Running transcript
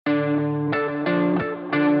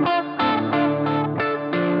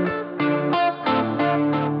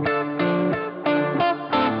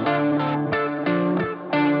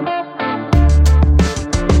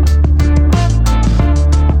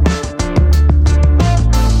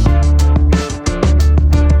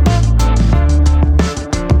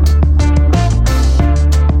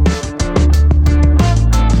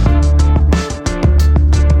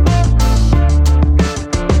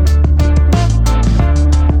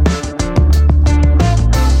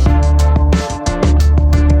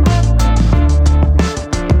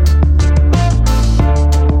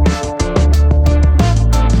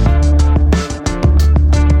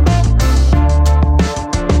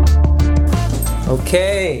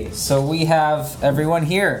Okay, so we have everyone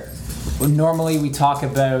here. Normally we talk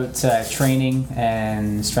about training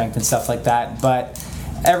and strength and stuff like that, but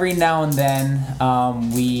every now and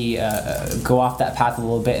then we go off that path a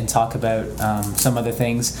little bit and talk about some other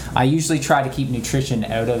things. I usually try to keep nutrition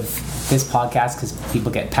out of this podcast because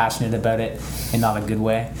people get passionate about it in not a good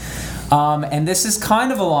way. And this is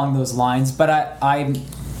kind of along those lines, but I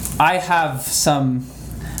have some...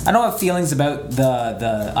 I don't have feelings about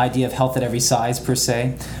the idea of health at every size per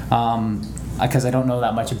se, because I don't know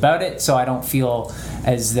that much about it, so I don't feel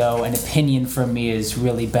as though an opinion from me is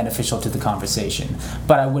really beneficial to the conversation.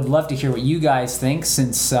 But I would love to hear what you guys think,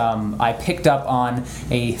 since I picked up on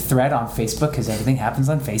a thread on Facebook, because everything happens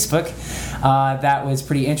on Facebook, that was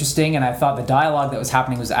pretty interesting, and I thought the dialogue that was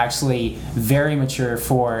happening was actually very mature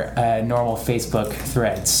for a normal Facebook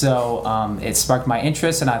thread. So it sparked my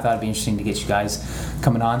interest, and I thought it'd be interesting to get you guys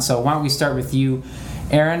coming on. So why don't we start with you,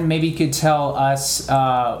 Aaron? Maybe you could tell us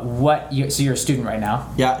so you're a student right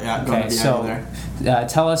now. Yeah. Okay, so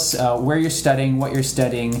tell us where you're studying, what you're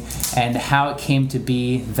studying, and how it came to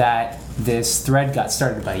be that this thread got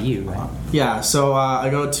started by you. Right? Yeah, so I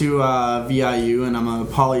go to VIU, and I'm a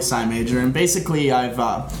poli-sci major, and basically I've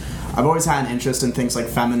always had an interest in things like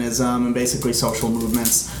feminism and basically social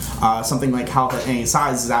movements. Something like health at any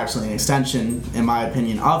size is actually an extension, in my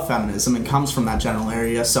opinion, of feminism and comes from that general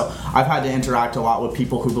area. So I've had to interact a lot with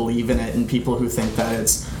people who believe in it and people who think that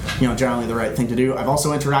it's, generally the right thing to do. I've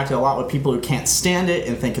also interacted a lot with people who can't stand it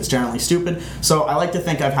and think it's generally stupid. So I like to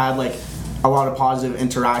think I've had a lot of positive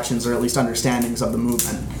interactions, or at least understandings of the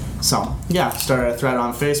movement. So yeah, started a thread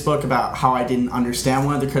on Facebook about how I didn't understand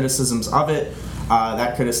one of the criticisms of it.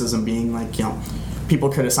 That criticism being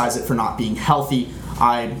people criticize it for not being healthy.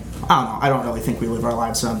 I don't know. I don't really think we live our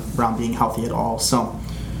lives around being healthy at all. So,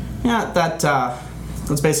 yeah,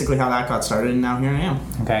 that's basically how that got started, and now here I am.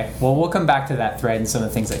 Okay. Well, we'll come back to that thread and some of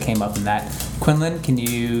the things that came up in that. Quinlan, can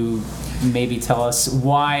you maybe tell us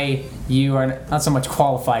why you are not so much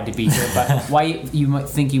qualified to be here, but why you might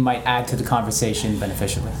think you might add to the conversation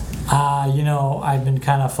beneficially? I've been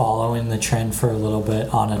kind of following the trend for a little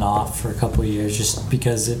bit on and off for a couple of years, just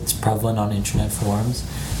because it's prevalent on internet forums,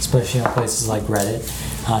 especially on places like Reddit.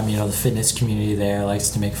 The fitness community there likes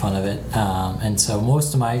to make fun of it. And so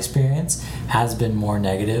most of my experience has been more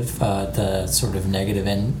negative, the sort of negative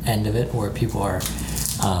end of it, where people are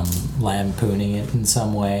lampooning it in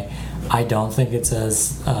some way. I don't think it's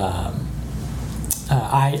as...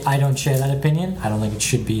 I don't share that opinion. I don't think it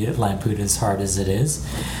should be lampooned as hard as it is.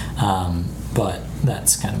 But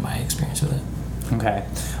that's kind of my experience with it. Okay.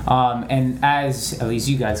 And as at least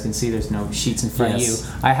you guys can see, there's no sheets in front of you.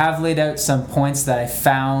 I have laid out some points that I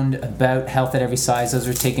found about health at every size. Those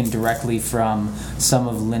are taken directly from some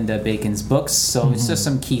of Linda Bacon's books. So it's just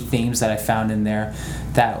some key themes that I found in there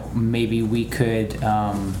that maybe we could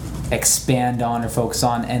expand on or focus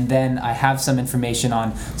on. And then I have some information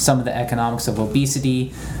on some of the economics of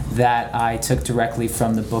obesity that I took directly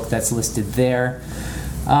from the book that's listed there.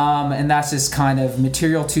 And that's just kind of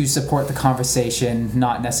material to support the conversation,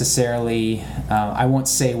 not necessarily, I won't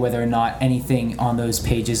say whether or not anything on those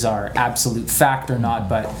pages are absolute fact or not,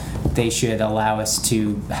 but they should allow us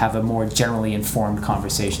to have a more generally informed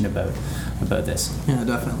conversation about this. Yeah,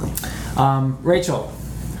 definitely. Rachel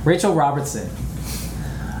Robertson,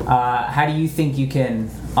 how do you think you can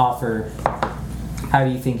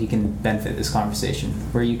benefit this conversation?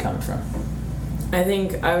 Where are you coming from? I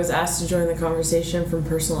think I was asked to join the conversation from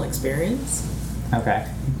personal experience. Okay.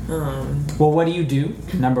 Well, what do you do,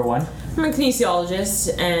 number one? I'm a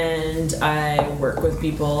kinesiologist, and I work with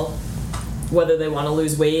people, whether they want to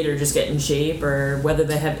lose weight or just get in shape, or whether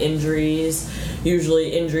they have injuries.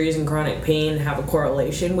 Usually injuries and chronic pain have a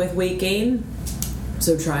correlation with weight gain.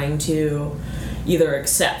 So trying to either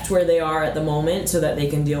accept where they are at the moment so that they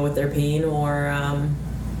can deal with their pain, or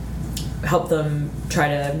help them try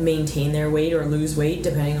to maintain their weight or lose weight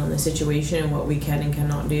depending on the situation and what we can and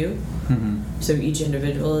cannot do. Mm-hmm. So each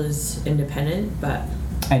individual is independent, but...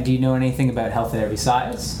 And do you know anything about health at every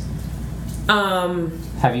size?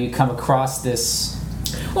 Have you come across this?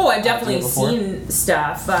 Oh, I've definitely seen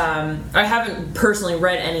stuff. I haven't personally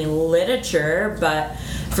read any literature, but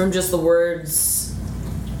from just the words,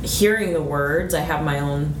 hearing the words, I have my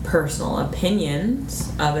own personal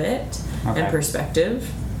opinions of it and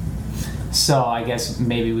perspective. So I guess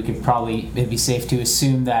maybe it'd be safe to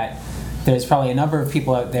assume that there's probably a number of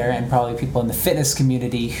people out there, and probably people in the fitness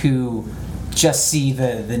community, who just see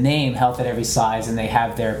the name health at every size and they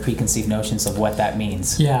have their preconceived notions of what that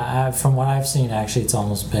means. Yeah, from what I've seen, actually it's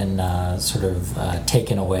almost been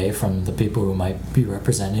taken away from the people who might be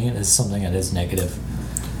representing it as something that is negative.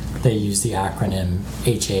 They use the acronym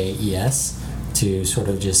HAES to sort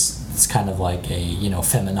of just, it's kind of like a,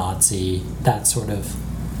 feminazi, that sort of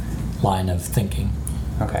line of thinking.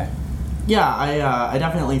 Okay. Yeah, I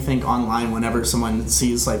definitely think online whenever someone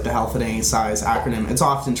sees like the Health at Any Size acronym, it's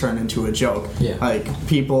often turned into a joke. Yeah. Like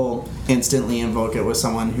people instantly invoke it with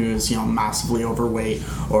someone who's massively overweight,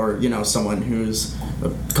 or someone who's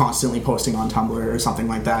constantly posting on Tumblr or something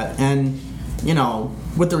like that. And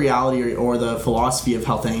with the reality or the philosophy of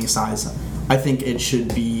Health at Any Size, I think it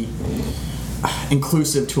should be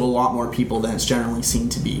inclusive to a lot more people than it's generally seen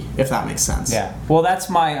to be, if that makes sense. Yeah. Well, that's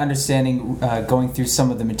my understanding going through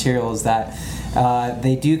some of the materials, that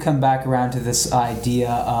they do come back around to this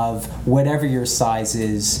idea of whatever your size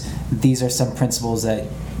is, these are some principles that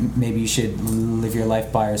maybe you should live your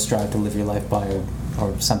life by or strive to live your life by,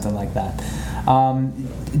 or something like that.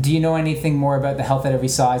 Do you know anything more about the Health at Every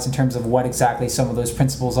Size in terms of what exactly some of those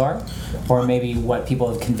principles are? Or maybe what people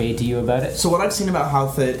have conveyed to you about it? So what I've seen about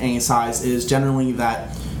Health at Any Size is generally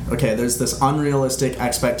that, okay, there's this unrealistic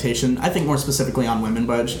expectation, I think more specifically on women,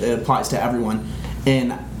 but it applies to everyone.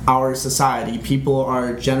 In our society, people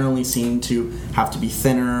are generally seen to have to be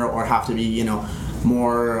thinner or have to be,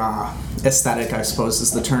 more aesthetic, I suppose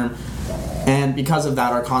is the term. And because of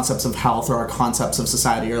that, our concepts of health or our concepts of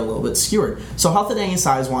society are a little bit skewered. So Health at Any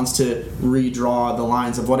Size wants to redraw the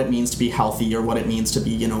lines of what it means to be healthy or what it means to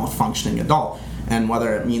be, a functioning adult. And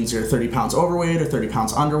whether it means you're 30 pounds overweight or 30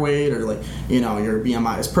 pounds underweight, or your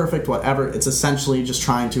BMI is perfect, whatever, it's essentially just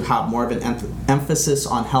trying to have more of an emphasis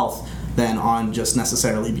on health than on just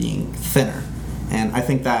necessarily being thinner. And I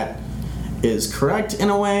think that is correct in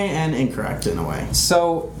a way and incorrect in a way.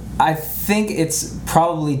 So I think it's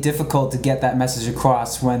probably difficult to get that message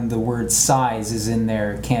across when the word size is in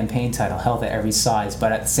their campaign title, Health at Every Size,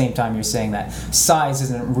 but at the same time you're saying that size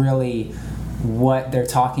isn't really what they're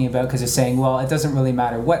talking about, because they're saying, well, it doesn't really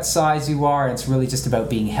matter what size you are, it's really just about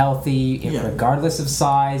being healthy regardless of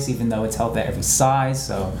size, even though it's Health at Every Size.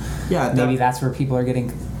 So maybe that's where people are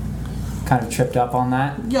getting kind of tripped up on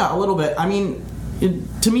that. Yeah, a little bit. I mean,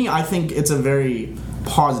 to me, I think it's a very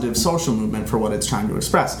positive social movement for what it's trying to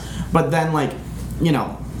express. But then, like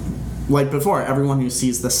before, everyone who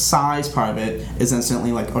sees the size part of it is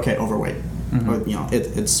instantly like, okay, overweight. Mm-hmm.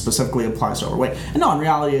 It specifically applies to overweight. And no, in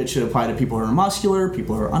reality, it should apply to people who are muscular,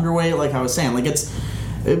 people who are underweight, like I was saying. Like,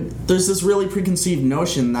 there's this really preconceived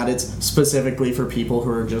notion that it's specifically for people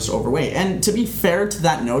who are just overweight. And to be fair to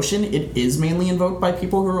that notion, it is mainly invoked by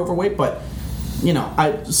people who are overweight, but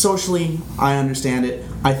socially, I understand it.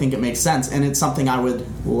 I think it makes sense, and it's something I would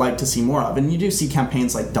like to see more of. And you do see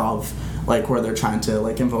campaigns like Dove, where they're trying to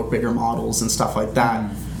invoke bigger models and stuff like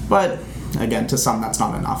that. But again, to some, that's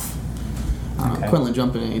not enough. Okay. Quinlan,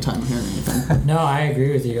 jump in anytime here or anything. No, I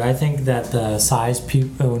agree with you. I think that the size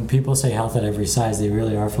when people say Health at Every Size, they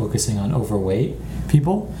really are focusing on overweight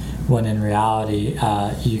people, when in reality,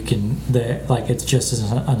 it's just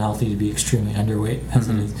as unhealthy to be extremely underweight as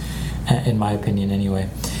it is. In my opinion, anyway.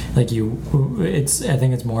 I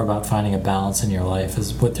think it's more about finding a balance in your life,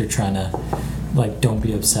 is what they're trying to, don't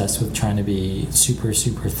be obsessed with trying to be super,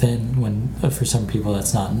 super thin, when for some people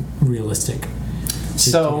that's not realistic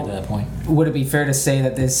to get to that point. Would it be fair to say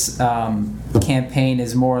that this campaign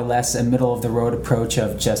is more or less a middle of the road approach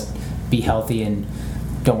of just be healthy and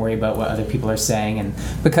don't worry about what other people are saying? And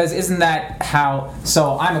because isn't that how,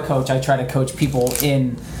 so I'm a coach, I try to coach people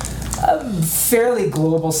in a fairly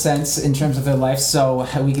global sense in terms of their life, so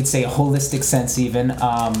we could say a holistic sense even.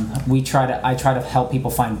 I try to help people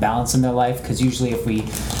find balance in their life, because usually if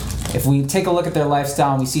we take a look at their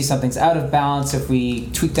lifestyle and we see something's out of balance, if we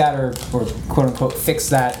tweak that or quote unquote fix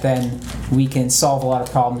that, then we can solve a lot of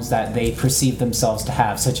problems that they perceive themselves to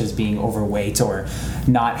have, such as being overweight or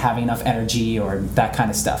not having enough energy or that kind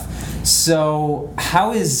of stuff. So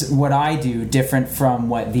how is what I do different from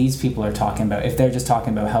what these people are talking about, if they're just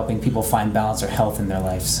talking about helping people find balance or health in their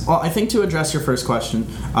lives? Well, I think to address your first question,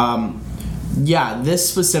 this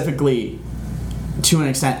specifically, to an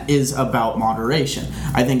extent, is about moderation.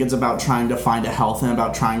 I think it's about trying to find a health and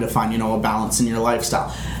about trying to find, a balance in your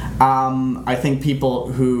lifestyle. I think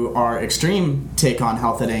people who are extreme take on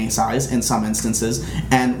Health at Any Size in some instances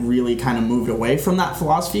and really kind of moved away from that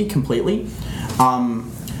philosophy completely.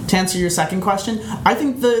 To answer your second question, I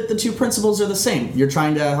think the two principles are the same. You're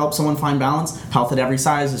trying to help someone find balance. Health at Every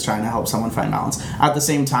Size is trying to help someone find balance. At the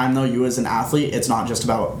same time, though, you as an athlete, it's not just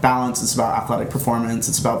about balance. It's about athletic performance.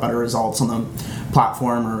 It's about better results on the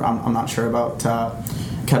platform, or I'm not sure about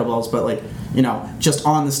kettlebells, but just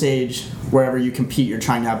on the stage, wherever you compete, you're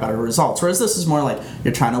trying to have better results. Whereas this is more like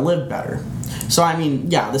you're trying to live better. So, I mean,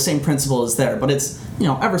 the same principle is there, but it's,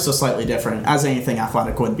 ever so slightly different, as anything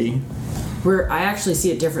athletic would be. I actually see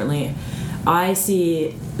it differently. I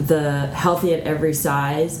see the healthy at every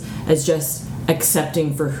size as just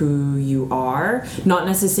accepting for who you are, not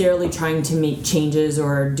necessarily trying to make changes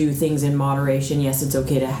or do things in moderation. Yes, it's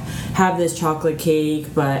okay to have this chocolate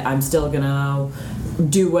cake, but I'm still gonna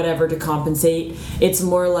do whatever to compensate. It's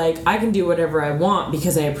more like I can do whatever I want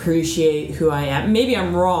because I appreciate who I am. Maybe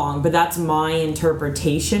I'm wrong, but that's my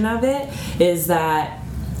interpretation of it, is that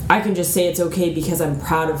I can just say it's okay because I'm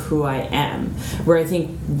proud of who I am. Where I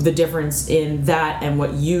think the difference in that and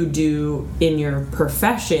what you do in your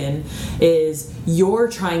profession is you're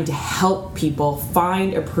trying to help people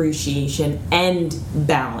find appreciation and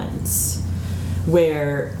balance,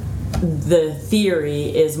 where the theory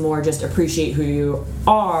is more just appreciate who you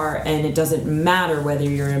are, and it doesn't matter whether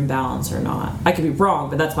you're in balance or not. I could be wrong,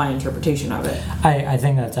 but that's my interpretation of it. I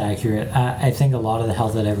think that's accurate. I think a lot of the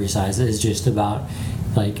health at every size is just about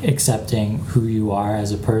like accepting who you are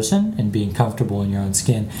as a person and being comfortable in your own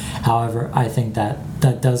skin. However, I think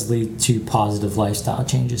that does lead to positive lifestyle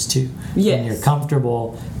changes too. Yes. When you're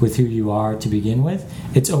comfortable with who you are to begin with,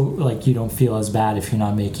 it's like you don't feel as bad if you're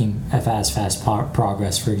not making fast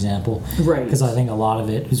progress, for example. Right. Because I think a lot of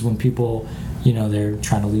it is when people, they're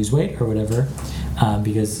trying to lose weight or whatever,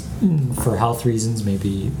 because for health reasons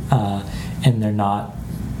maybe, and they're not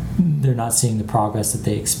seeing the progress that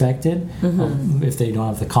they expected. If they don't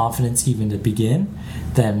have the confidence even to begin,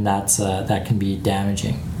 then that can be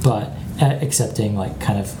damaging. But accepting like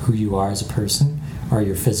kind of who you are as a person or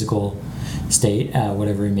your physical state,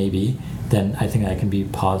 whatever it may be, then I think that can be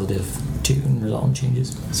positive too and result in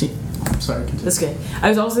changes. See, sorry. Continue. That's good. I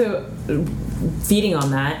was also feeding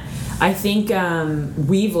on that. I think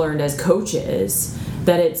we've learned as coaches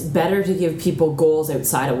that it's better to give people goals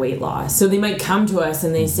outside of weight loss. So they might come to us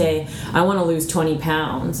and they say, I want to lose 20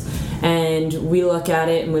 pounds. And we look at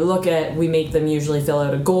it and we make them usually fill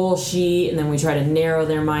out a goal sheet, and then we try to narrow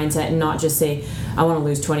their mindset and not just say, I want to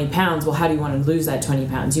lose 20 pounds. Well, how do you want to lose that 20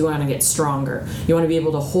 pounds? You want to get stronger. You want to be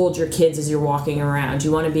able to hold your kids as you're walking around.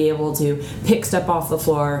 You want to be able to pick stuff off the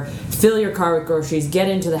floor, fill your car with groceries, get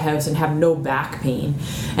into the house and have no back pain.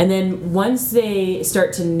 And then once they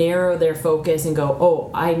start to narrow their focus and go, oh,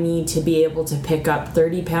 I need to be able to pick up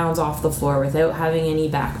 30 pounds off the floor without having any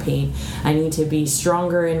back pain. I need to be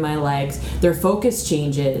stronger in my legs. Their focus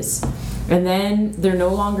changes. And then they're no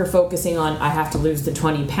longer focusing on, I have to lose the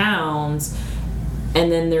 20 pounds. And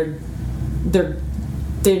then they're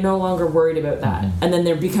no longer worried about that. And then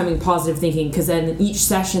they're becoming positive thinking, because then each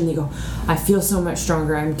session they go, I feel so much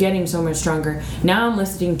stronger, I'm getting so much stronger. Now I'm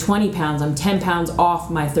lifting 20 pounds, I'm 10 pounds off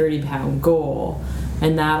my 30-pound goal.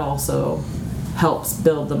 And that also helps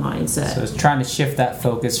build the mindset. So it's trying to shift that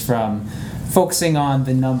focus from focusing on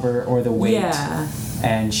the number or the weight,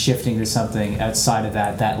 and shifting to something outside of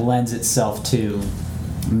that lends itself to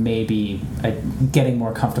maybe getting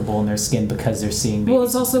more comfortable in their skin because they're seeing maybe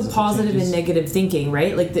it's also positive changes. and negative thinking,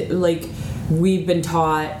 right? Like we've been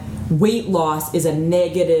taught weight loss is a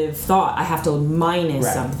negative thought. I have to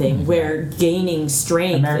minus something, where gaining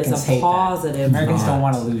strength Americans is a positive Americans thought. don't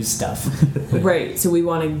want to lose stuff. Right, so we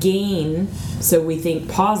want to gain, so we think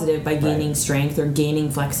positive by gaining strength or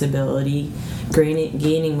gaining flexibility,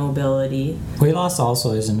 gaining mobility. Weight loss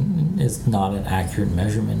also is not an accurate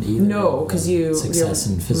measurement either. No, because success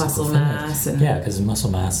in physical muscle fitness. mass and because muscle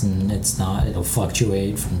mass, and it'll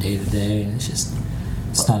fluctuate from day to day, and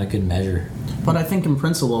it's not a good measure. But I think in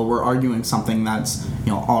principle we're arguing something that's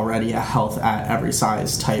already a health at every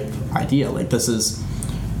size type idea. Like this is,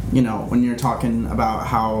 when you're talking about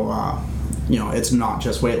how it's not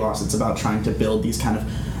just weight loss, it's about trying to build these kind of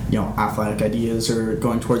athletic ideas or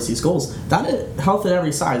going towards these goals. That is health at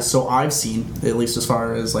every size. So I've seen, at least as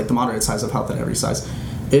far as like the moderate size of health at every size,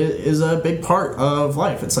 it is a big part of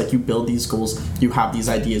life. It's like you build these goals, you have these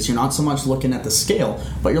ideas. You're not so much looking at the scale,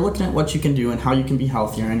 but you're looking at what you can do and how you can be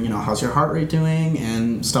healthier, and how's your heart rate doing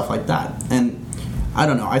and stuff like that. And I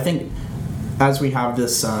don't know, I think as we have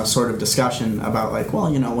this sort of discussion about like, well,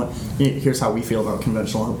 here's how we feel about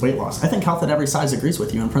conventional weight loss, I think health at every size agrees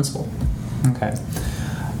with you in principle. Okay.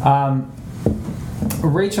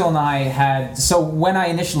 Rachel and I when I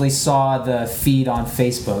initially saw the feed on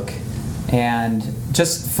Facebook, and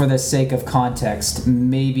just for the sake of context,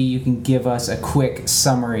 maybe you can give us a quick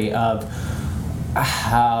summary of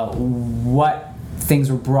what things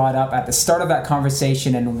were brought up at the start of that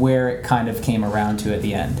conversation and where it kind of came around to at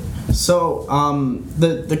the end. So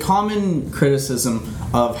the common criticism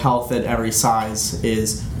of health at every size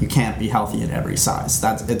is you can't be healthy at every size.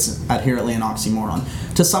 It's inherently an oxymoron.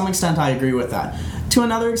 To some extent, I agree with that. To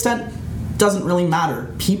another extent, doesn't really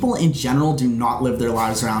matter. People in general do not live their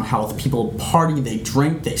lives around health. People party, they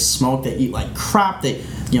drink, they smoke, they eat like crap, they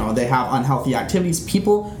have unhealthy activities.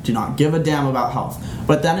 People do not give a damn about health.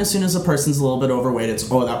 But then as soon as a person's a little bit overweight,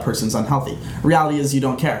 it's, oh, that person's unhealthy. Reality is you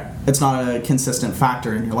don't care. It's not a consistent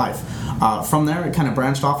factor in your life. From there, it kind of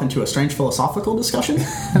branched off into a strange philosophical discussion.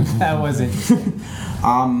 That was interesting.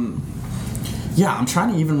 Yeah, I'm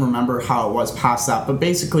trying to even remember how it was past that. But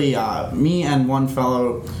basically, me and one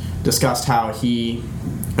fellow discussed how he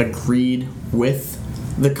agreed with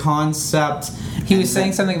the concept. He was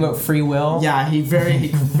saying something about free will. Yeah, he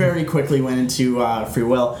very quickly went into free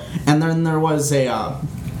will. And then there was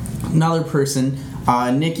another person,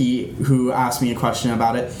 Nikki, who asked me a question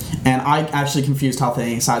about it. And I actually confused health and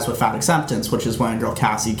exercise with fat acceptance, which is when a girl,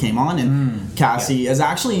 Cassie, came on. And Cassie is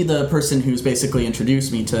actually the person who's basically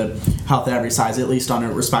introduced me to health at every size, at least on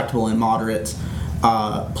a respectable and moderate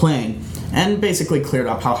plane. And basically cleared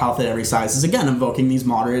up how health at every size is, again, invoking these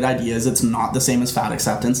moderate ideas. It's not the same as fat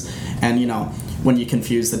acceptance. And, when you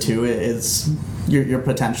confuse the two, you're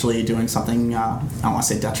potentially doing something, I don't want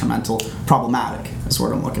to say detrimental, problematic is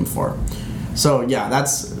what I'm looking for. So, yeah,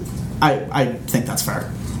 I think that's fair.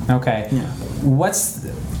 Okay. Yeah. What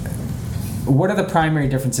are the primary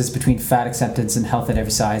differences between fat acceptance and health at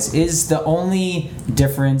every size? Is the only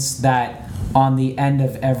difference that on the end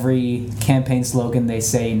of every campaign slogan they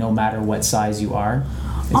say no matter what size you are?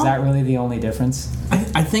 Is that really the only difference?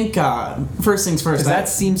 I think first things first. Because that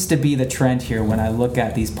seems to be the trend here when I look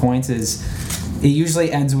at these points is it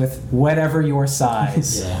usually ends with whatever your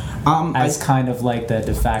size. As kind of like the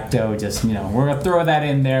de facto, just, we're going to throw that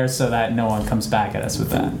in there so that no one comes back at us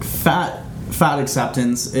with that. Fat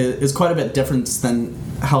acceptance is quite a bit different than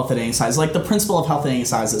health at any size. Like the principle of health at any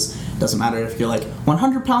size is, doesn't matter if you're like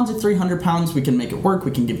 100 pounds or 300 pounds, we can make it work,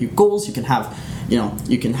 we can give you goals, you can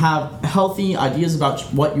have healthy ideas about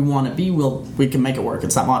what you want to be, we can make it work.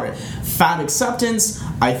 It's that moderate. Fat acceptance,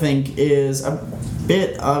 I think, is a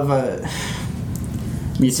bit of a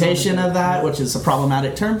mutation of that, which is a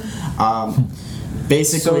problematic term.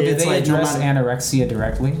 Basically, so do it's they like address anorexia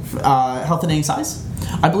directly? Health at any size?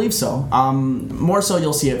 I believe so. More so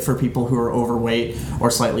you'll see it for people who are overweight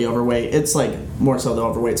or slightly overweight. It's like more so the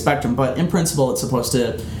overweight spectrum, but in principle it's supposed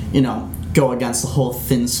to, go against the whole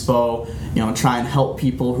thinspo, try and help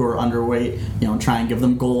people who are underweight, try and give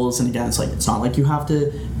them goals. And again, it's not like you have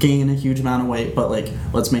to gain a huge amount of weight, but like,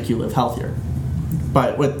 let's make you live healthier.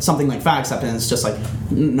 But with something like fat acceptance, it's just like,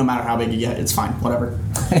 no matter how big you get, it's fine, whatever.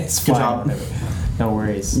 It's Good fine, job. whatever. No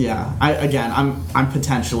worries. Yeah, I'm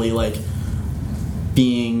potentially like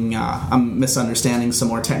being, I'm misunderstanding some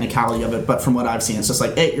more technicality of it, but from what I've seen, it's just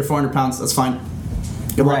like, hey, you're 400 pounds, that's fine.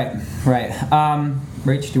 Good luck. Right.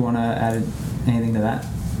 Rach, do you want to add anything to that?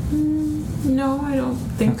 No, I don't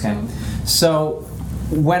think so. So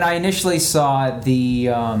when I initially saw the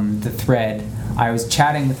thread, I was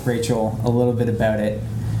chatting with Rachel a little bit about it,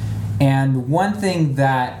 and one thing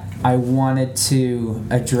that I wanted to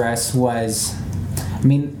address was,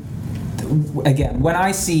 again, when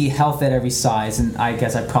I see health at every size, and I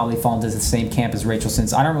guess I probably fall into the same camp as Rachel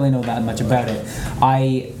since I don't really know that much about it,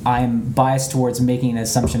 I'm biased towards making an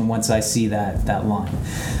assumption once I see that line.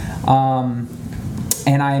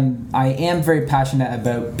 And I am very passionate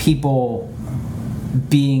about people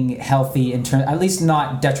being healthy in turn, at least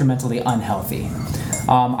not detrimentally unhealthy.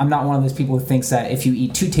 I'm not one of those people who thinks that if you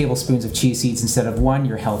eat 2 tablespoons of chia seeds instead of 1,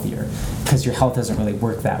 you're healthier, because your health doesn't really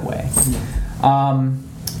work that way.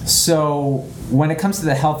 So when it comes to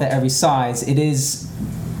the health at every size, it is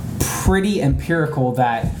pretty empirical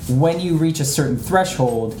that when you reach a certain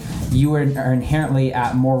threshold, you are inherently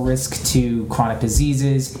at more risk to chronic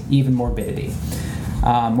diseases, even morbidity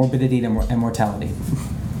and mortality.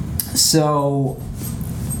 So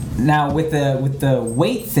now with the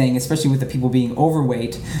weight thing, especially with the people being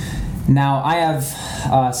overweight, now I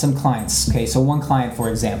have some clients. Okay, so one client, for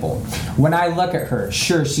example, when I look at her,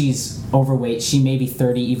 sure, she's overweight. She may be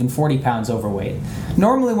 30, even 40 pounds overweight.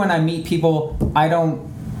 Normally when I meet people, I don't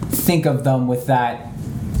think of them with that.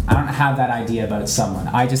 I don't have that idea about someone.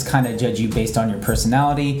 I just kind of judge you based on your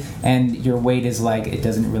personality, and your weight is like, it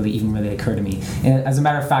doesn't really occur to me. And as a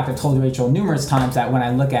matter of fact, I've told Rachel numerous times that when I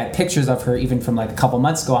look at pictures of her, even from like a couple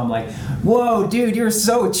months ago, I'm like, whoa, dude, you're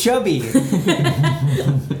so chubby.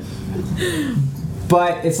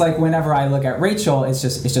 But it's like whenever I look at Rachel, it's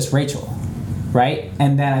just Rachel, right?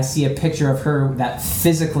 And then I see a picture of her that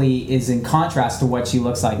physically is in contrast to what she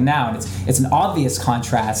looks like now, and it's an obvious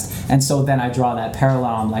contrast. And so then I draw that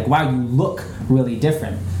parallel. I'm like, wow, you look really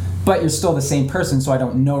different, but you're still the same person, so I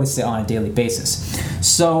don't notice it on a daily basis.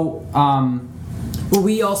 So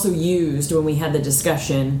we also used, when we had the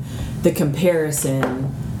discussion, the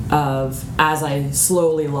comparison of as I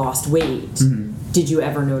slowly lost weight, did you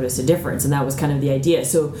ever notice a difference? And that was kind of the idea.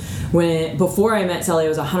 So before I met Sully, I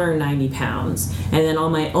was 190 pounds, and then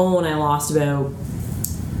on my own I lost about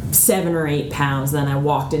 7 or 8 pounds. Then I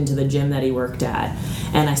walked into the gym that he worked at,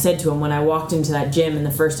 and I said to him, when I walked into that gym and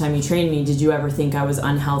the first time he trained me, did you ever think I was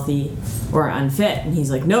unhealthy or unfit? And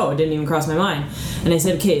he's like, no, it didn't even cross my mind. And I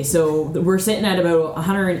said, okay, so we're sitting at about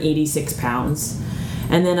 186 pounds.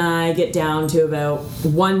 And then I get down to about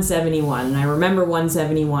 171. And I remember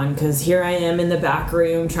 171 because here I am in the back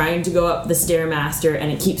room trying to go up the Stairmaster,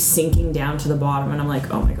 and it keeps sinking down to the bottom. And I'm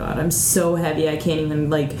like, oh my God, I'm so heavy. I can't even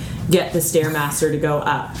get the Stairmaster to go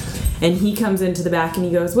up. And he comes into the back and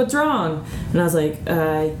he goes, what's wrong? And I was like,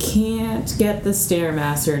 I can't get the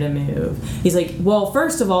Stairmaster to move. He's like, well,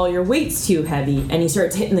 first of all, your weight's too heavy. And he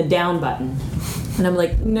starts hitting the down button. And I'm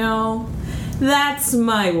like, no, that's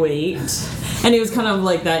my weight. And it was kind of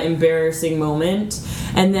like that embarrassing moment.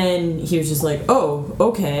 And then he was just like, oh,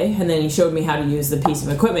 okay. And then he showed me how to use the piece of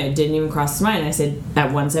equipment. It didn't even cross his mind. I said, at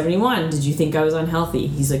 171, did you think I was unhealthy?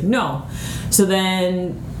 He's like, no. So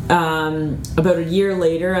then about a year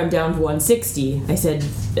later, I'm down to 160. I said,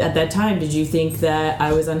 at that time, did you think that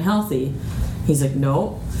I was unhealthy? He's like,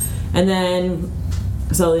 no. And then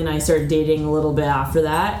Sully and I started dating a little bit after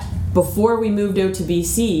that. Before we moved out to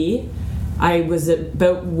BC, I was at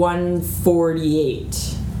about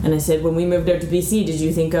 148. And I said, when we moved out to BC, did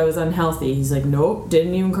you think I was unhealthy? He's like, nope,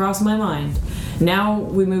 didn't even cross my mind. Now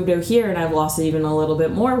we moved out here and I've lost even a little bit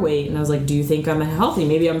more weight. And I was like, do you think I'm healthy?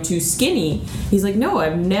 Maybe I'm too skinny. He's like, no,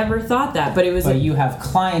 I've never thought that. But you have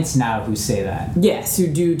clients now who say that. Yes, who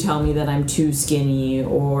do tell me that I'm too skinny,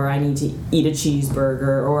 or I need to eat a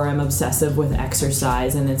cheeseburger, or I'm obsessive with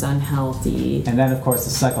exercise and it's unhealthy. And then, of course, the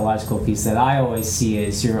psychological piece that I always see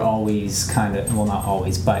is you're always kind of, well, not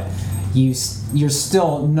always, but you're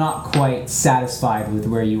still not quite satisfied with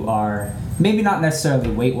where you are. Maybe not necessarily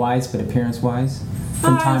weight-wise, but appearance-wise,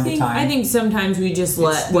 from time to time. I think sometimes we just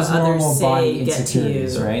let what others say get to you.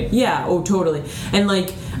 Right? Yeah, oh, totally. And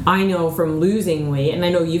I know from losing weight, and I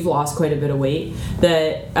know you've lost quite a bit of weight,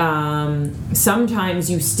 that sometimes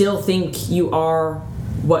you still think you are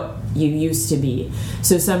what you used to be.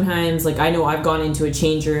 So sometimes, I know I've gone into a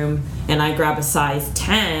change room and I grab a size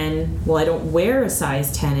 10. Well, I don't wear a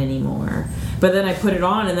size 10 anymore. But then I put it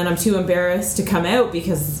on and then I'm too embarrassed to come out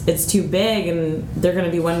because it's too big and they're going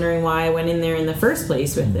to be wondering why I went in there in the first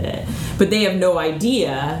place with it. But they have no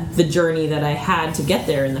idea the journey that I had to get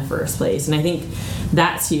there in the first place. And I think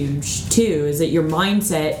that's huge too, is that your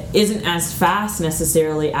mindset isn't as fast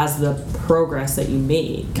necessarily as the progress that you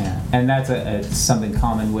make. Yeah. And that's something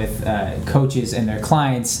common with coaches and their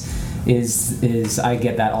clients is I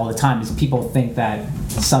get that all the time, is people think that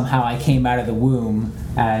somehow I came out of the womb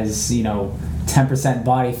as 10%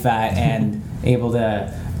 body fat and able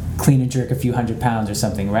to clean and jerk a few hundred pounds or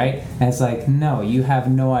something, right? And it's like, no, you have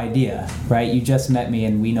no idea, right? You just met me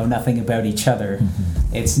and we know nothing about each other.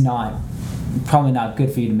 Mm-hmm. It's probably not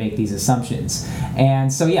good for you to make these assumptions.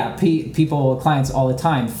 And so clients all the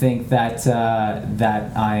time think that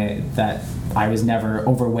I was never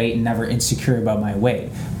overweight and never insecure about my weight.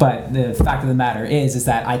 But the fact of the matter is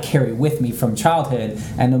that I carry with me from childhood,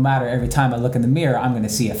 and no matter, every time I look in the mirror, I'm going to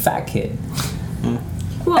see a fat kid.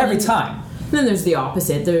 Well, every time. Then there's the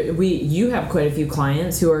opposite. You have quite a few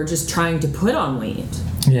clients who are just trying to put on weight.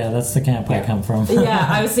 Yeah, that's the camp I come from. Yeah,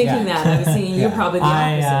 I was thinking that. I was thinking you're probably the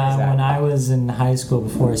opposite. When I was in high school,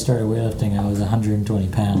 before I started weightlifting, I was 120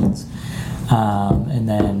 pounds. And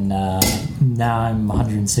then now I'm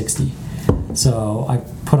 160. So I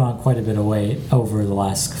put on quite a bit of weight over the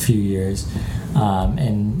last few years.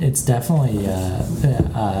 And it's definitely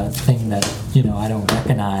a thing that, I don't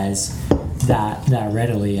recognize that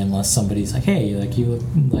readily unless somebody's like, hey, you look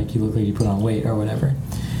like you put on weight or whatever.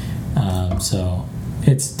 So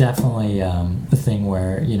it's definitely a thing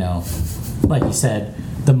where, like you said,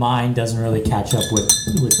 the mind doesn't really catch up with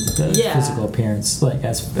the physical appearance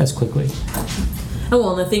as quickly. Oh,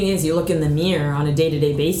 well, and the thing is, you look in the mirror on a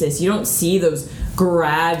day-to-day basis, you don't see those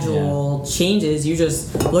gradual changes. You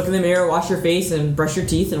just look in the mirror, wash your face, and brush your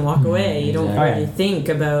teeth and walk away. You don't really think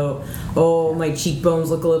about, my cheekbones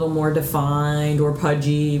look a little more defined or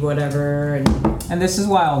pudgy, whatever. And this is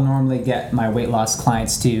why I'll normally get my weight loss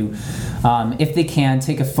clients to, if they can,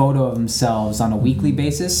 take a photo of themselves on a weekly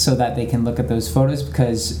basis so that they can look at those photos,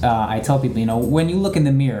 because I tell people, when you look in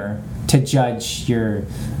the mirror to judge your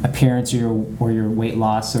appearance or your weight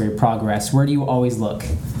loss or your progress, where do you always look?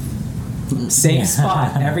 Same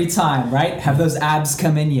spot every time, right? Have those abs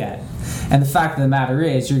come in yet? And the fact of the matter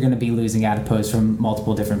is, you're going to be losing adipose from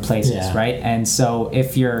multiple different places, Yeah. right? And so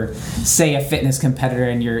if you're, say, a fitness competitor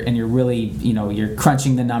and you're really, you're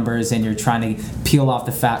crunching the numbers and you're trying to peel off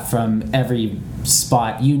the fat from every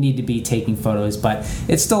spot, you need to be taking photos. But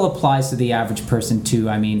it still applies to the average person too.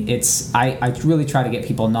 I mean, I really try to get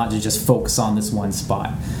people not to just focus on this one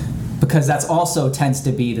spot, because that's also tends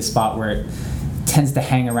to be the spot where it tends to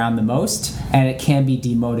hang around the most, and it can be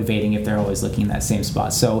demotivating if they're always looking in that same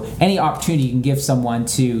spot. So any opportunity you can give someone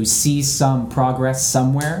to see some progress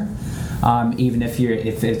somewhere, even if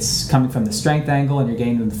it's coming from the strength angle and you're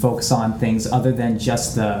getting them to focus on things other than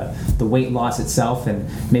just the weight loss itself, and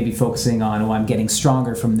maybe focusing on, I'm getting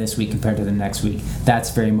stronger from this week compared to the next week, that's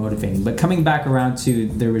very motivating. But coming back around to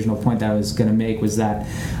the original point that I was going to make was that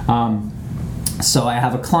so I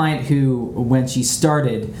have a client who, when she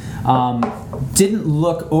started, didn't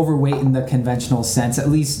look overweight in the conventional sense, at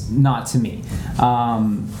least not to me.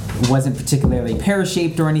 Wasn't particularly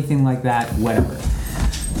pear-shaped or anything like that, whatever.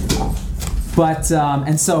 But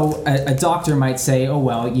and so a doctor might say, oh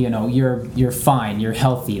well, you're fine, you're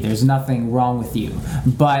healthy, there's nothing wrong with you.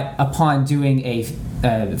 But upon doing a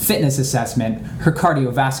fitness assessment, her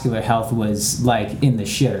cardiovascular health was like in the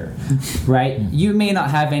shitter, right? You may not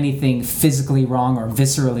have anything physically wrong or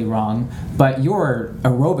viscerally wrong, but your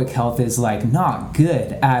aerobic health is like not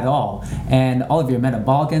good at all, and all of your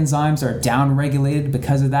metabolic enzymes are down-regulated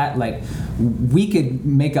because of that. Like, we could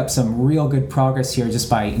make up some real good progress here just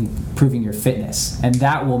by improving your fitness, and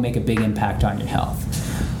that will make a big impact on your health.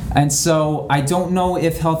 And so I don't know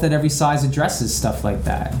if Health at Every Size addresses stuff like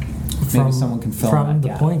that. Maybe someone can fill in from that the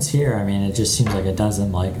gap. points here. I mean, it just seems like it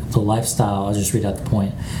doesn't. Like the lifestyle, I'll just read out the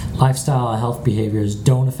point. Lifestyle health behaviors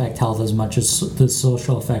don't affect health as much as the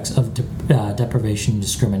social effects of deprivation and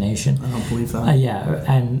discrimination. I don't believe that. Yeah,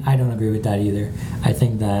 and I don't agree with that either. I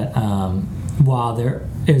think that while there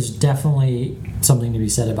is definitely something to be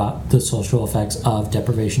said about the social effects of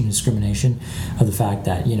deprivation and discrimination, of the fact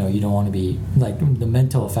that you don't want to be like, the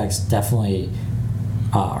mental effects definitely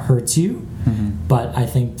hurts you. Mm-hmm. But I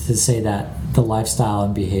think to say that the lifestyle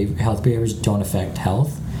and health behaviors don't affect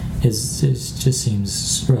health is just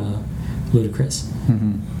seems ludicrous.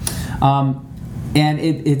 Mm-hmm. And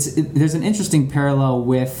there's an interesting parallel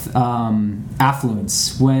with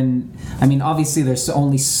affluence. Obviously there's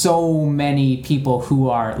only so many people who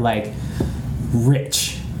are like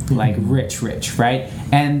rich, like rich, right?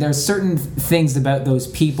 And there's certain things about those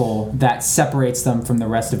people that separates them from the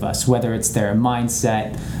rest of us, whether it's their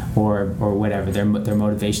mindset or whatever, their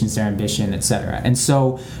motivations, their ambition, etc. And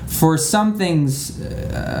so for some things,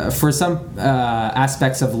 for some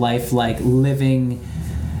aspects of life, like living,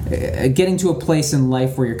 getting to a place in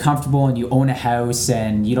life where you're comfortable and you own a house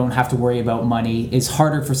and you don't have to worry about money is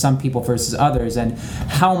harder for some people versus others. And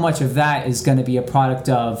how much of that is going to be a product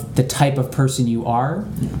of the type of person you are,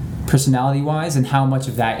 personality-wise, and how much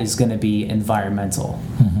of that is going to be environmental,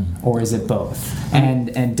 or is it both?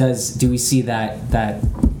 And do we see that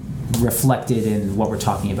reflected in what we're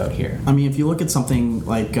talking about here? I mean, if you look at something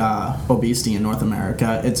like obesity in North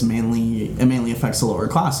America, it mainly affects the lower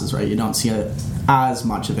classes, right? You don't see as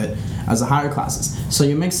much of it as the higher classes. So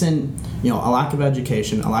you mix in, a lack of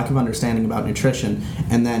education, a lack of understanding about nutrition,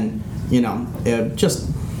 and then, just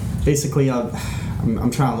basically I'm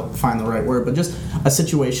trying to find the right word, but just a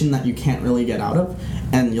situation that you can't really get out of,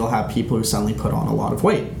 and you'll have people who suddenly put on a lot of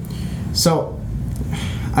weight. So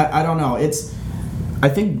I don't know. I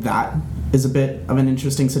think that is a bit of an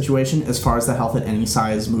interesting situation as far as the Health at Any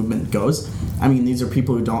Size movement goes. I mean, these are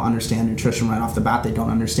people who don't understand nutrition right off the bat. They don't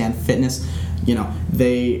understand fitness. I'm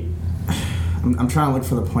trying to look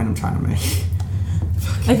for the point I'm trying to make.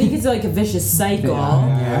 I think it's like a vicious cycle,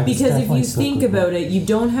 because if you think about it, you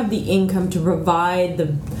don't have the income to provide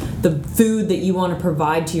the food that you want to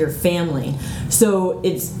provide to your family. So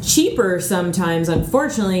it's cheaper sometimes,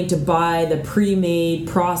 unfortunately, to buy the pre-made,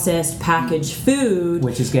 processed, packaged food,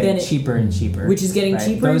 which is getting cheaper and cheaper. Which is getting cheaper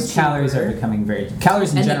and cheaper. Those calories are becoming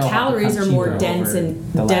calories in and general. And the calories are more dense over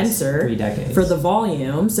and the denser last 3 decades. for the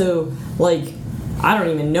volume. So, I don't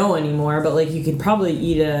even know anymore, but you could probably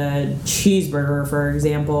eat a cheeseburger, for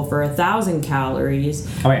example, for 1,000 calories,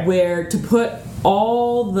 where to put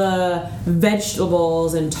all the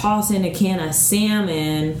vegetables and toss in a can of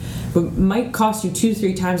salmon might cost you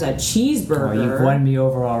 2-3 times a cheeseburger. Oh, you've won me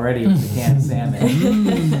over already with the can of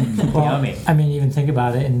salmon. Well, yummy. I mean, even think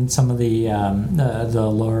about it in some of the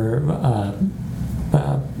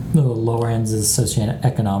lower ends of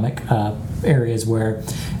socioeconomic areas where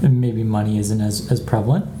maybe money isn't as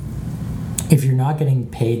prevalent. if you're not getting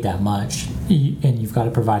paid that much and you've got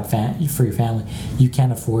to provide for your family, you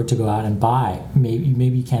can't afford to go out and buy.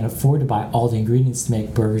 Maybe you can't afford to buy all the ingredients to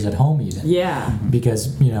make burgers at home even. Yeah. Because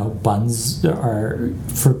buns are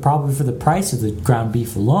probably for the price of the ground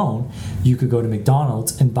beef alone, you could go to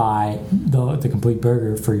McDonald's and buy the complete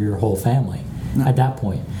burger for your whole family. At that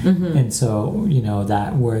point. And so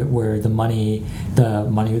that where the money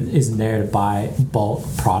isn't there to buy bulk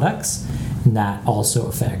products, and that also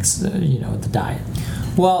affects the diet.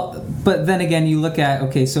 Well, but then again, you look at,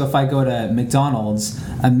 okay, so if I go to McDonald's,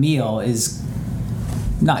 a meal is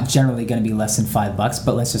not generally going to be less than $5,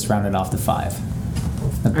 but let's just round it off to 5.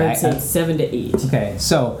 I would say 7 to 8. Okay,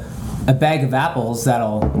 so a bag of apples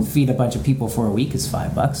that'll feed a bunch of people for a week is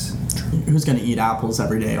 $5. Who's gonna eat apples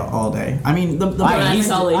every day, all day? I mean, Don't have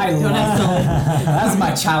Sully. That's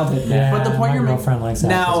my childhood. Yeah, But the point my you're making girlfriend likes apples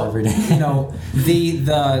Now, every day.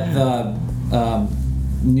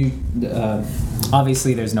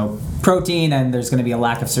 Obviously there's no protein and there's going to be a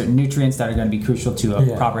lack of certain nutrients that are going to be crucial to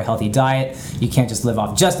a proper healthy diet. You can't just live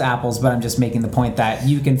off just apples, but I'm just making the point that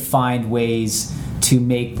you can find ways to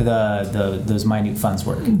make those minute funds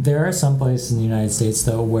work. There are some places in the United States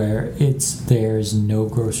though where there's no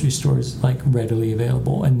grocery stores like readily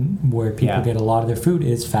available, and where people get a lot of their food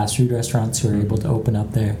is fast food restaurants who are able to open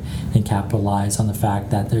up there and capitalize on the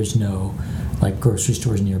fact that there's no like grocery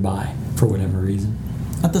stores nearby for whatever reason.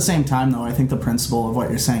 At the same time, though, I think the principle of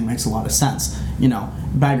what you're saying makes a lot of sense. A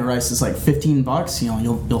bag of rice is like $15.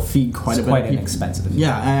 You'll feed quite a bit. Quite of people. inexpensive.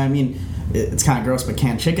 Yeah, I mean, it's kind of gross, but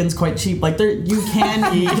canned chicken's quite cheap. Like you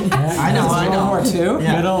can eat. I know. More too.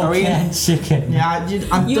 Yeah. Canned chicken. Yeah,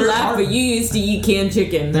 You laugh, but you used to eat canned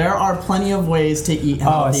chicken. There are plenty of ways to eat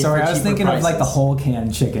healthy. Oh, sorry, for I was cheaper thinking prices. of like the whole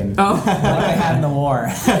canned chicken. Oh. Like they had in the war.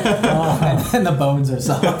 And the bones are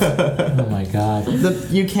soft. Oh my god.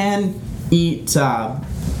 You can eat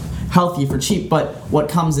healthy for cheap, but what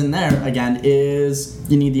comes in there again is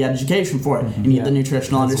you need the education for it. You need the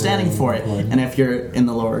nutritional understanding for it. And if you're in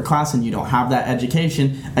the lower class and you don't have that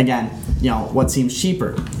education, again, what seems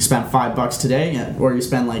cheaper? You spend $5 today, or you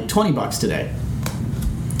spend like $20 today.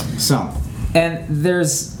 So, and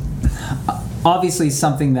there's obviously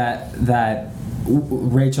something that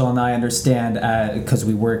Rachel and I understand because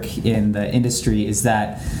we work in the industry is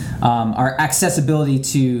that our accessibility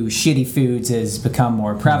to shitty foods has become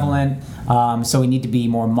more prevalent. So we need to be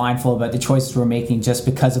more mindful about the choices we're making just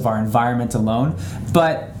because of our environment alone.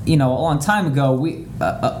 But a long time ago, we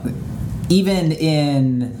even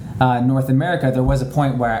in North America, there was a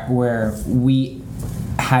point where we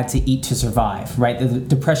had to eat to survive, right? The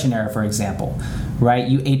Depression era, for example, right?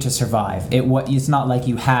 You ate to survive. It's not like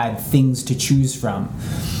you had things to choose from,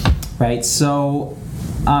 right? So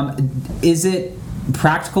is it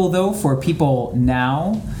practical, though, for people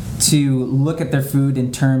now to look at their food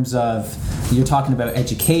in terms of, you're talking about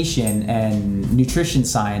education and nutrition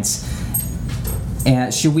science,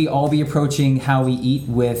 and should we all be approaching how we eat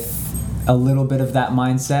with a little bit of that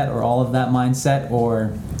mindset or all of that mindset,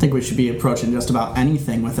 or? I think we should be approaching just about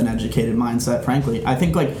anything with an educated mindset, frankly. I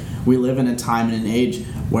think we live in a time and an age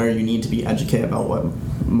where you need to be educated about what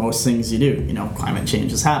most things you do. Climate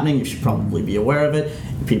change is happening, you should probably be aware of it.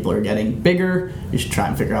 People are getting bigger, you should try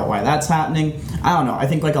and figure out why that's happening. I don't know, I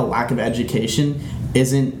think a lack of education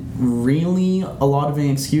isn't really a lot of an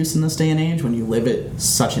excuse in this day and age when you live at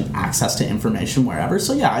such an access to information wherever.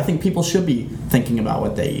 So yeah, I think people should be thinking about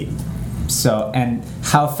what they eat. So, and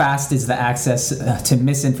how fast is the access to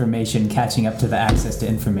misinformation catching up to the access to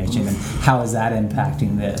information, and how is that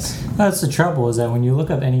impacting this? That's the trouble, is that when you look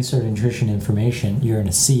up any sort of nutrition information, you're in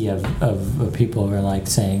a sea of people who are like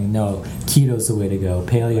saying, no, keto's the way to go,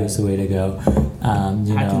 paleo's the way to go.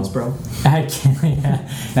 Atkins, bro. Yeah,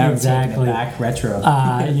 Now exactly. We're taking it back retro.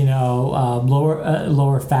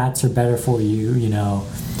 Lower fats are better for you.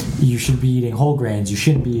 You should be eating whole grains. You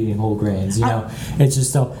shouldn't be eating whole grains. It's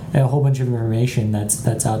just a whole bunch of information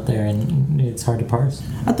that's out there, and it's hard to parse.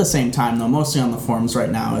 At the same time, though, mostly on the forums right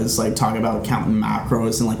now is talking about counting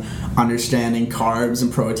macros and understanding carbs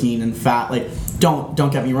and protein and fat.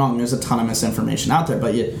 Don't get me wrong. There's a ton of misinformation out there,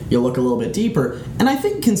 but you look a little bit deeper, and I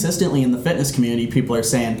think consistently in the fitness community, people are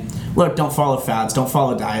saying, look, don't follow fads, don't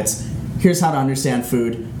follow diets. Here's how to understand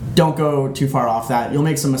food. Don't go too far off that. You'll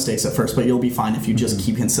make some mistakes at first, but you'll be fine if you just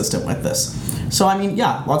keep consistent with this. So, I mean,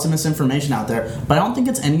 yeah, lots of misinformation out there, but I don't think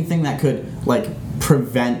it's anything that could,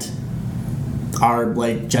 prevent our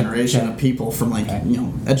like generation of people from like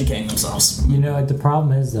educating themselves. The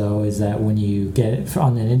problem is though is that when you get it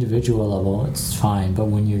on an individual level, it's fine, but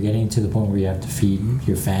when you're getting to the point where you have to feed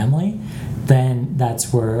your family, then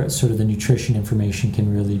that's where sort of the nutrition information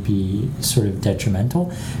can really be sort of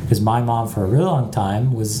detrimental. Because my mom for a really long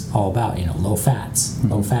time was all about low fats,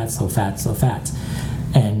 low fats, low fats, low fats.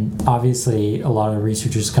 And obviously, a lot of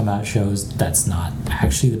researchers come out shows that's not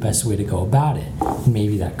actually the best way to go about it.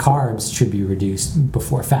 Maybe that carbs should be reduced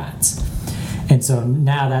before fats. And so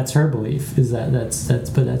now that's her belief, is that's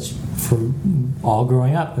for all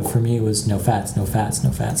growing up. But for me, it was no fats, no fats,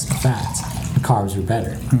 no fats, no fats. The carbs were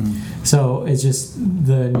better. So it's just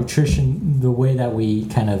the nutrition, the way that we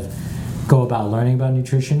kind of go about learning about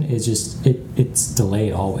nutrition is just it's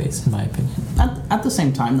delayed always, in my opinion. At the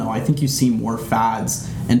same time, though, I think you see more fads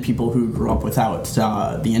in people who grew up without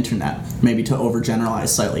the internet, maybe to overgeneralize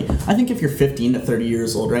slightly. I think if you're 15 to 30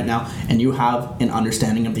 years old right now and you have an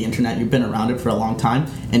understanding of the internet, you've been around it for a long time,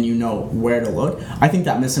 and you know where to look, I think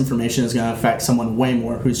that misinformation is going to affect someone way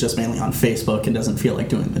more who's just mainly on Facebook and doesn't feel like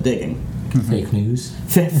doing the digging. Fake news.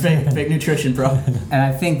 Fake nutrition, bro. And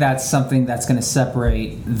I think that's something that's going to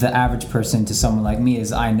separate the average person to someone like me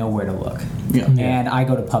is I know where to look. Yeah. And I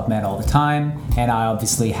go to PubMed all the time, and I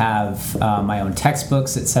obviously have my own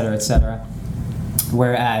textbooks, et cetera, et cetera.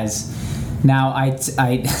 Whereas now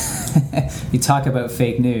you talk about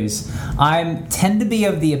fake news. I tend to be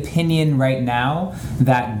of the opinion right now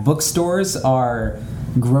that bookstores are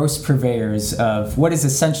gross purveyors of what is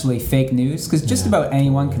essentially fake news, because just about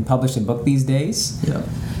anyone can publish a book these days. Yeah.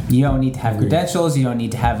 You don't need to have credentials, you don't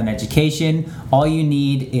need to have an education. All you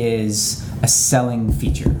need is a selling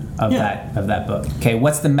feature of that book. Okay,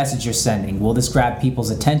 what's the message you're sending? Will this grab people's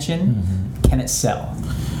attention? Can it sell?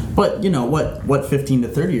 But what 15 to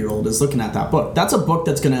 30-year-old is looking at that book? That's a book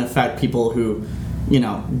that's going to affect people who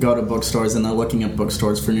go to bookstores and they're looking at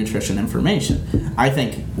bookstores for nutrition information. I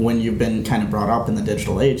think when you've been kind of brought up in the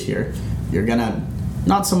digital age here, you're going to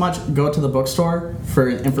not so much go to the bookstore for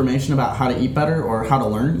information about how to eat better or how to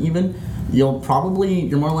learn even. You're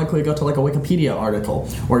more likely to go to like a Wikipedia article,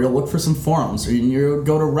 or you'll look for some forums, or you'll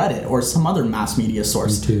go to Reddit or some other mass media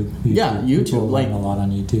source. YouTube. Yeah, YouTube. People learn a lot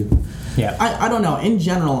on YouTube. Yeah. I don't know. In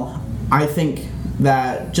general, I think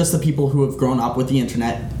that just the people who have grown up with the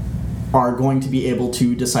internet are going to be able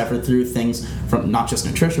to decipher through things from not just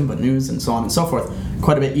nutrition but news and so on and so forth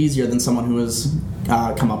quite a bit easier than someone who has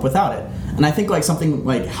come up without it. And I think like something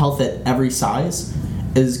like health at every size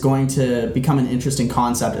is going to become an interesting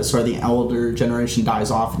concept as sort of the elder generation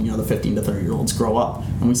dies off and the 15 to 30 year olds grow up,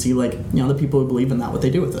 and we see like the people who believe in that, what they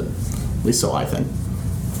do with it. At least so I think.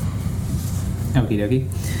 Okie dokie.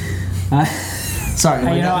 Sorry,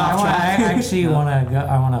 I actually want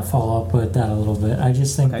to follow up with that a little bit. I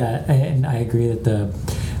just think that, and I agree that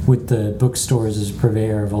with the bookstores is a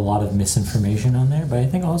purveyor of a lot of misinformation on there, but I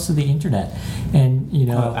think also the internet, and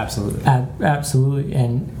absolutely, absolutely,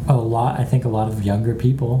 and I think a lot of younger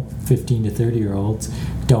people, 15 to 30-year-olds,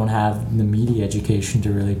 don't have the media education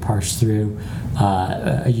to really parse through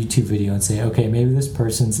a YouTube video and say, okay,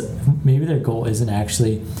 maybe their goal isn't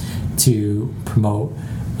actually to promote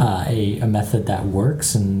a method that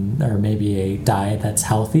works or maybe a diet that's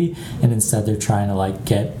healthy, and instead they're trying to like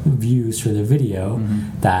get views for the video.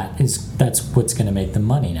 That's what's going to make them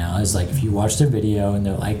money now, is like if you watch their video and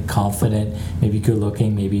they're like confident, maybe good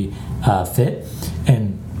looking, maybe fit,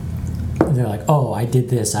 and they're like, oh, I did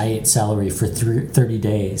this, I ate celery for 30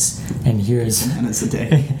 days and here's bananas a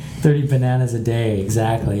day. 30 bananas a day,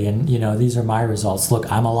 exactly, and these are my results,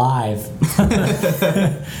 look, I'm alive.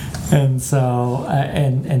 And so,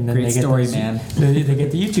 and then great they get story, man. They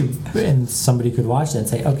get the YouTube, and somebody could watch that and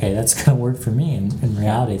say, okay, that's going to work for me. And in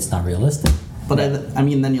reality, it's not realistic. But I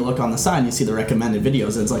mean, then you look on the side and you see the recommended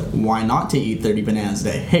videos. And it's like, why not to eat 30 bananas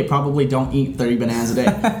a day? Hey, probably don't eat 30 bananas a day.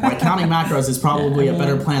 Like counting macros is probably a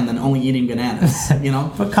better plan than only eating bananas.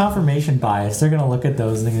 But confirmation bias, they're going to look at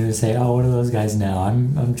those and they're going to say, oh, what do those guys know?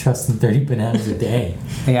 I'm trusting 30 bananas a day.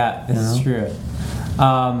 Yeah, this is true.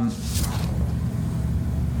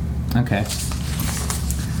 Okay.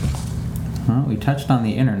 Well, we touched on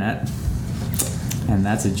the internet, and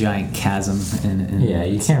that's a giant chasm. Yeah,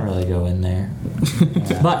 you can't really go in there.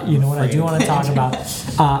 But you know what I do want to talk about?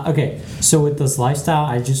 Okay, so with this lifestyle,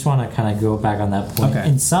 I just want to kind of go back on that point. Okay.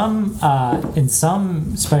 In some,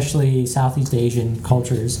 especially Southeast Asian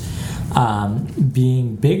cultures,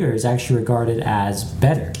 being bigger is actually regarded as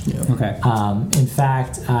better. Yeah. Okay. In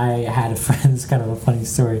fact, I had a friend, it's kind of a funny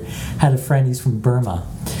story, he's from Burma.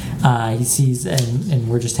 He sees, and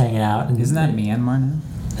we're just hanging out. And isn't that Myanmar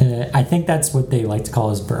now? I think that's what they like to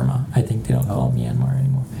call as Burma. I think they don't call it Myanmar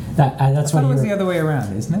anymore. That's What what was you the other way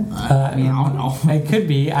around, isn't it? I don't know. It could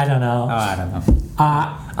be. I don't know. I don't know.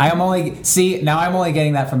 I am only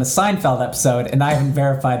getting that from a Seinfeld episode, and I haven't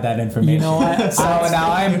verified that information. You know what? So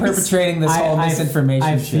now I'm perpetrating this whole misinformation.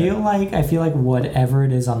 I shit. feel like whatever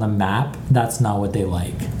it is on the map, that's not what they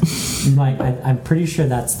like. Like I'm pretty sure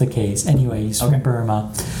that's the case. Anyway, he's from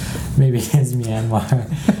Burma. Maybe it's Myanmar,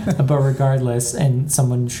 but regardless, and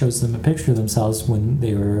someone shows them a picture of themselves when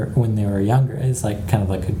they were younger. It's like kind of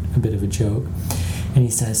like a bit of a joke, and he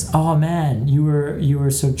says, "Oh man, you were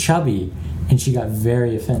so chubby," and she got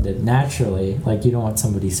very offended. Naturally, like you don't want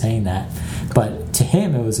somebody saying that, but to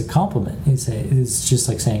him it was a compliment. It's just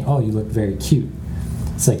like saying, "Oh, you look very cute."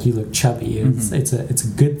 It's like you look chubby. It's a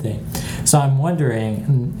good thing. So I'm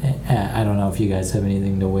wondering. I don't know if you guys have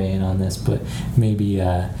anything to weigh in on this, but maybe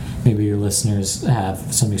your listeners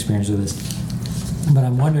have some experience with this. But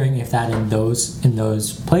I'm wondering if that in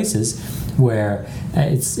those places where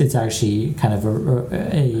it's actually kind of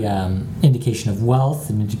a indication of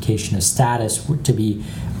wealth, an indication of status to be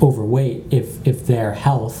overweight, if their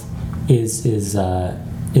health is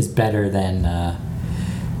better than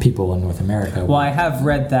people in North America. Well, I have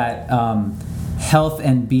read that health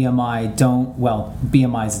and BMI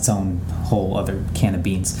BMI is its own whole other can of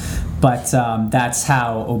beans, but that's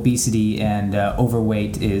how obesity and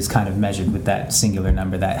overweight is kind of measured with that singular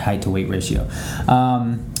number, that height to weight ratio.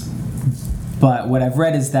 But what I've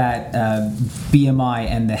read is that BMI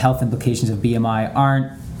and the health implications of BMI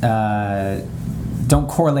don't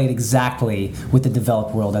correlate exactly with the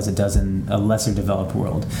developed world as it does in a lesser developed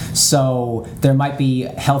world. So there might be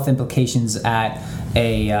health implications at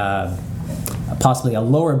possibly a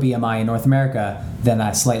lower BMI in North America than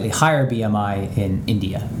a slightly higher BMI in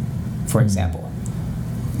India, for example,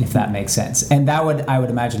 if that makes sense. And that would, I would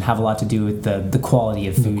imagine, have a lot to do with the quality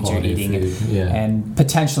of foods you're eating and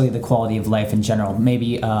potentially the quality of life in general.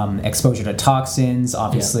 Maybe exposure to toxins.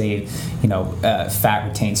 Obviously, fat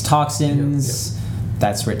retains toxins.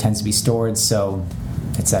 That's where it tends to be stored. So,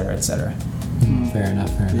 et cetera. Fair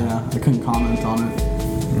enough. Yeah, I couldn't comment on it.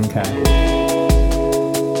 Okay.